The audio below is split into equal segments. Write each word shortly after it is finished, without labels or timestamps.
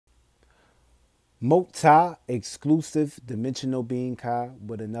Multi-exclusive dimensional being Kai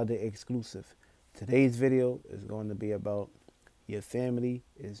with another exclusive. Today's video is going to be about your family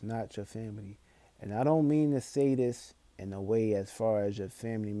is not your family. And I don't mean to say this in a way as far as your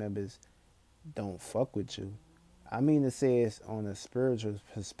family members don't fuck with you. I mean to say it's on a spiritual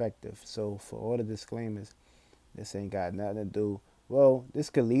perspective. So for all the disclaimers, this ain't got nothing to do. Well, this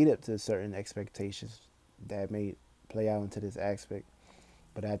could lead up to certain expectations that may play out into this aspect.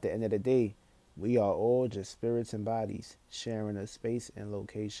 But at the end of the day, we are all just spirits and bodies sharing a space and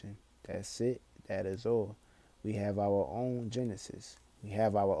location. That's it. That is all. We have our own genesis. We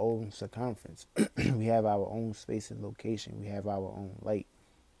have our own circumference. We have our own space and location. We have our own light.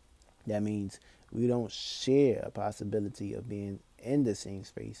 That means we don't share a possibility of being in the same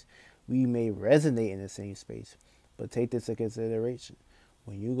space. We may resonate in the same space, but take this into consideration.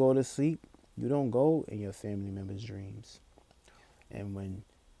 When you go to sleep, you don't go in your family member's dreams. And when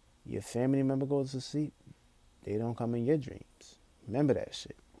your family member goes to sleep, they don't come in your dreams. Remember that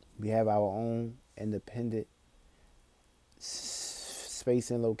shit. We have our own independent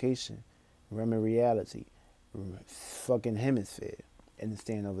space and location. Remember reality. Fucking hemisphere.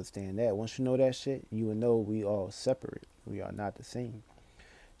 Understand that. Once you know that shit, you will know we all separate. We are not the same.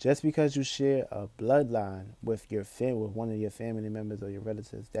 Just because you share a bloodline with with one of your family members or your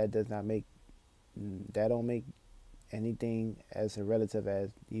relatives, that don't make anything as a relative as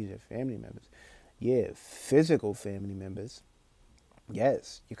these are family members. Yeah, physical family members,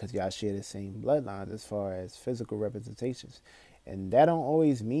 yes, because y'all share the same bloodlines as far as physical representations. And that don't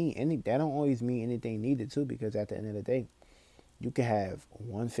always mean anything needed too, because at the end of the day, you can have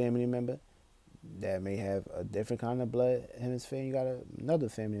one family member that may have a different kind of blood hemisphere. You got another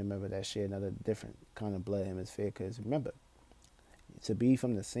family member that share another different kind of blood hemisphere. Because remember, to be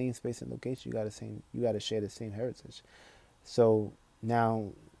from the same space and location, you gotta share the same heritage. So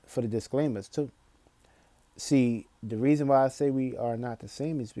now for the disclaimers too. See, the reason why I say we are not the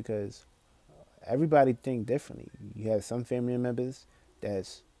same is because everybody think differently. You have some family members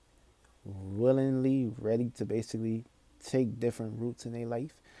that's willingly ready to basically take different routes in their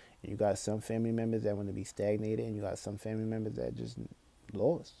life. And you got some family members that want to be stagnated, and you got some family members that just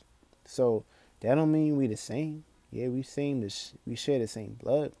lost. So that don't mean we the same. Yeah, we share the same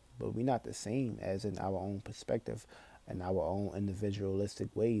blood, but we not the same as in our own perspective and our own individualistic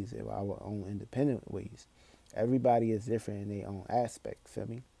ways, and our own independent ways. Everybody is different in their own aspect. Feel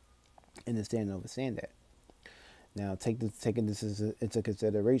me? Understand and understand that. Now, taking this into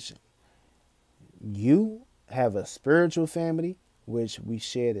consideration. You have a spiritual family, which we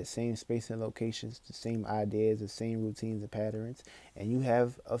share the same space and locations, the same ideas, the same routines and patterns. And you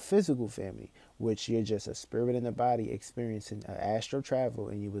have a physical family, which you're just a spirit in the body experiencing an astral travel,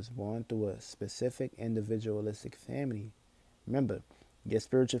 and you was born through a specific individualistic family. Remember, your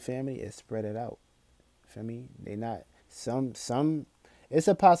spiritual family is spread it out. Feel me? They not some it's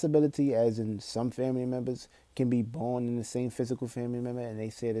a possibility, as in some family members can be born in the same physical family member, and they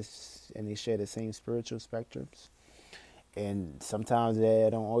share the same spiritual spectrums. And sometimes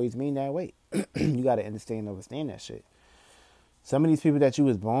that don't always mean that way. You gotta understand that shit. Some of these people that you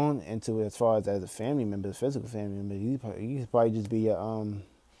was born into, as far as a family member, physical family member, you could probably just be your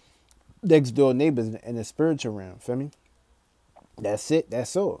next door neighbors in the spiritual realm. Feel me? That's it.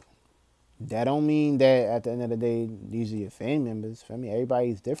 That's all. That don't mean that at the end of the day, these are your family members. Feel me?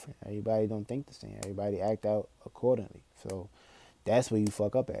 Everybody's different. Everybody don't think the same. Everybody act out accordingly. So that's where you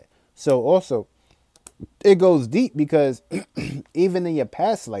fuck up at. So also, it goes deep because even in your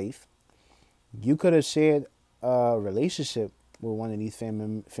past life, you could have shared a relationship with one of these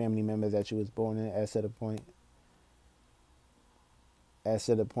family members that you was born in, as to the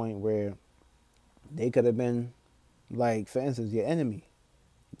point where they could have been, like, for instance, your enemy.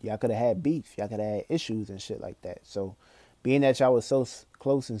 Y'all could have had beef. Y'all could have had issues and shit like that. So being that y'all was so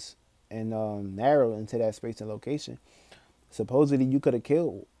close and narrow into that space and location, supposedly you could have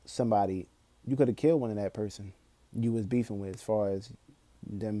killed somebody. You could have killed one of that person you was beefing with, as far as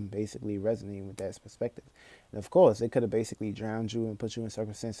them basically resonating with that perspective. And of course, it could have basically drowned you and put you in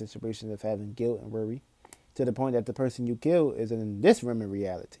situations of having guilt and worry, to the point that the person you killed is in this realm of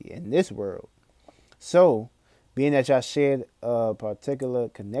reality, in this world. So being that y'all shared a particular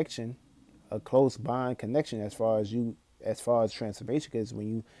connection, a close bond connection, as far as transformation, because when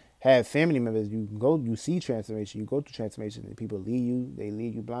you have family members, you see transformation, you go through transformation, and people they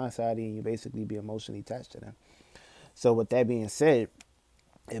leave you blindsided, and you basically be emotionally attached to them. So with that being said,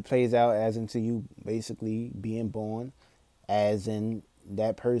 it plays out as into you basically being born as in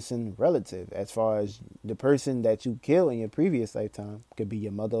that person relative, as far as the person that you killed in your previous lifetime could be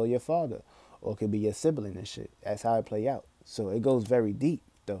your mother or your father, or it could be your sibling and shit. That's how it play out. So it goes very deep,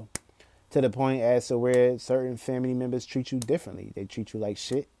 though. To the point as to where certain family members treat you differently. They treat you like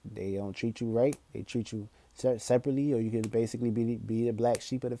shit. They don't treat you right. They treat you separately, or you could basically be the black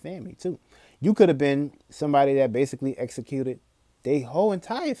sheep of the family too. You could have been somebody that basically executed their whole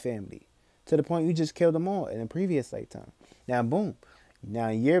entire family to the point you just killed them all in a previous lifetime. Now, boom. Now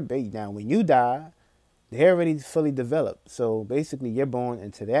when you die, they're already fully developed. So basically, you're born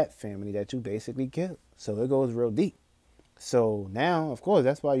into that family that you basically killed. So it goes real deep. So now, of course,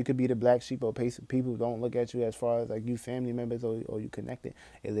 that's why you could be the black sheep, or people don't look at you as far as like you family members, or you connected.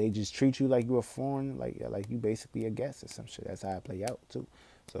 And they just treat you like you're a foreign, like you basically a guest or some shit. That's how it play out too.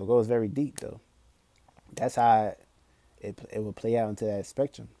 So it goes very deep though. That's how it will play out into that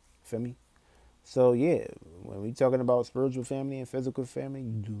spectrum. Feel me? So yeah, when we talking about spiritual family and physical family,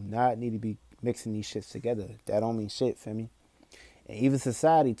 you do not need to be mixing these shits together. That don't mean shit. Feel me? And even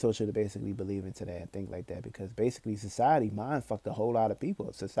society taught you to basically believe into that and think like that, because basically society mind fucked a whole lot of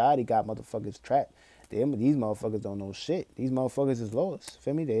people. Society got motherfuckers trapped. These motherfuckers don't know shit. These motherfuckers is lost.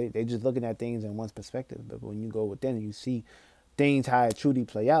 Feel me? They just looking at things in one's perspective. But when you go within and you see things how it truly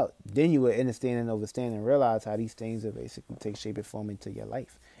play out, then you will understand and overstand and realize how these things will basically take shape and form into your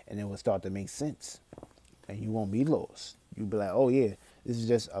life. And it will start to make sense. And you won't be lost. You'll be like, oh yeah, this is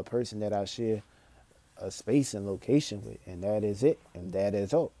just a person that I share a space and location with, and that is it, and that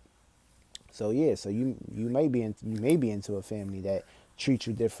is all. So yeah, so you may be into a family that treats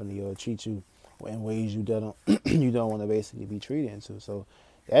you differently, or treat you in ways you don't you don't want to basically be treated into. So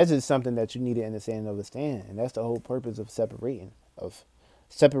that's just something that you need to understand and understand, and that's the whole purpose of separating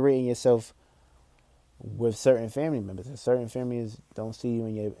yourself with certain family members. And certain families don't see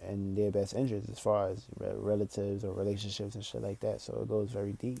you in their best interest as far as relatives or relationships and shit like that. So it goes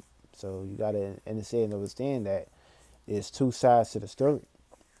very deep. So you gotta understand and understand that there's two sides to the story,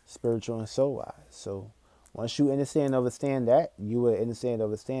 spiritual and soul wise. So once you understand and understand that, you will understand and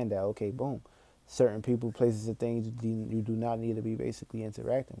understand that, okay, boom, certain people, places, and things you do not need to be basically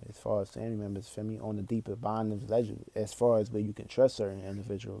interacting with as far as family members, family on the deeper bonding level, as far as where you can trust certain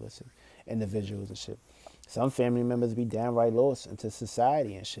individuals and shit. Some family members be downright lost into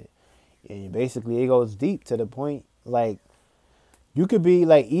society and shit. And basically it goes deep to the point like you could be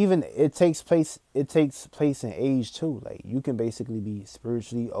like, even it takes place in age too. Like you can basically be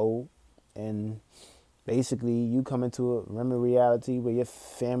spiritually old, and basically you come into a reality where your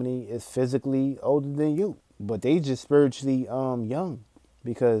family is physically older than you, but they just spiritually young,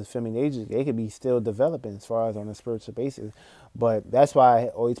 because they could be still developing as far as on a spiritual basis. But that's why I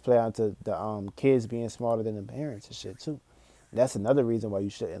always play on to the kids being smarter than the parents and shit too. That's another reason why you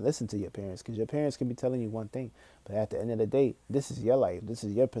shouldn't listen to your parents, because your parents can be telling you one thing, but at the end of the day, this is your life, this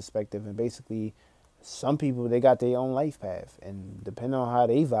is your perspective, and basically, some people, they got their own life path, and depending on how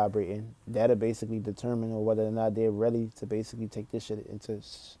they vibrating, that'll basically determine whether or not they're ready to basically take this shit into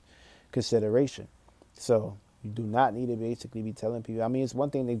consideration. So you do not need to basically be telling people. I mean, it's one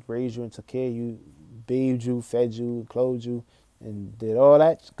thing they raised you and took care of you, bathed you, fed you, clothed you, and did all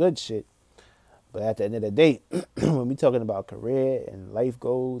that good shit. But at the end of the day, when we talking about career and life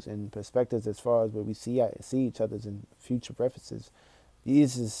goals and perspectives as far as where we see each other's in future preferences,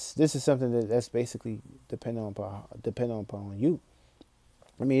 this is something that's basically dependent upon you.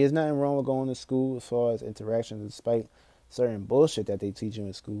 I mean, there's nothing wrong with going to school as far as interactions, despite certain bullshit that they teach you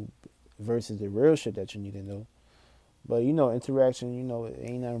in school versus the real shit that you need to know. But interaction, ain't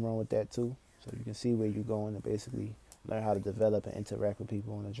nothing wrong with that too. So you can see where you're going to basically learn how to develop and interact with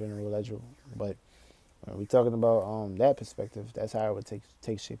people on a general ledger. But when we're talking about that perspective, that's how it would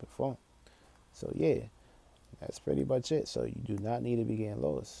take shape and form. So yeah, that's pretty much it. So you do not need to be getting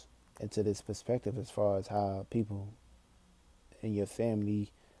lost into this perspective as far as how people in your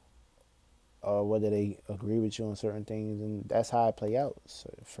family, or whether they agree with you on certain things, and that's how it play out.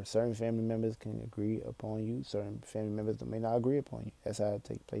 So for certain family members can agree upon you, certain family members may not agree upon you. That's how it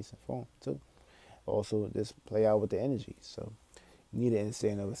take place and form too. Also, this play out with the energy. So you need to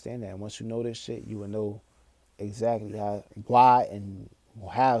understand that. And once you know this shit, you will know exactly why and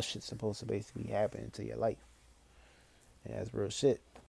how shit's supposed to basically happen into your life. And that's real shit.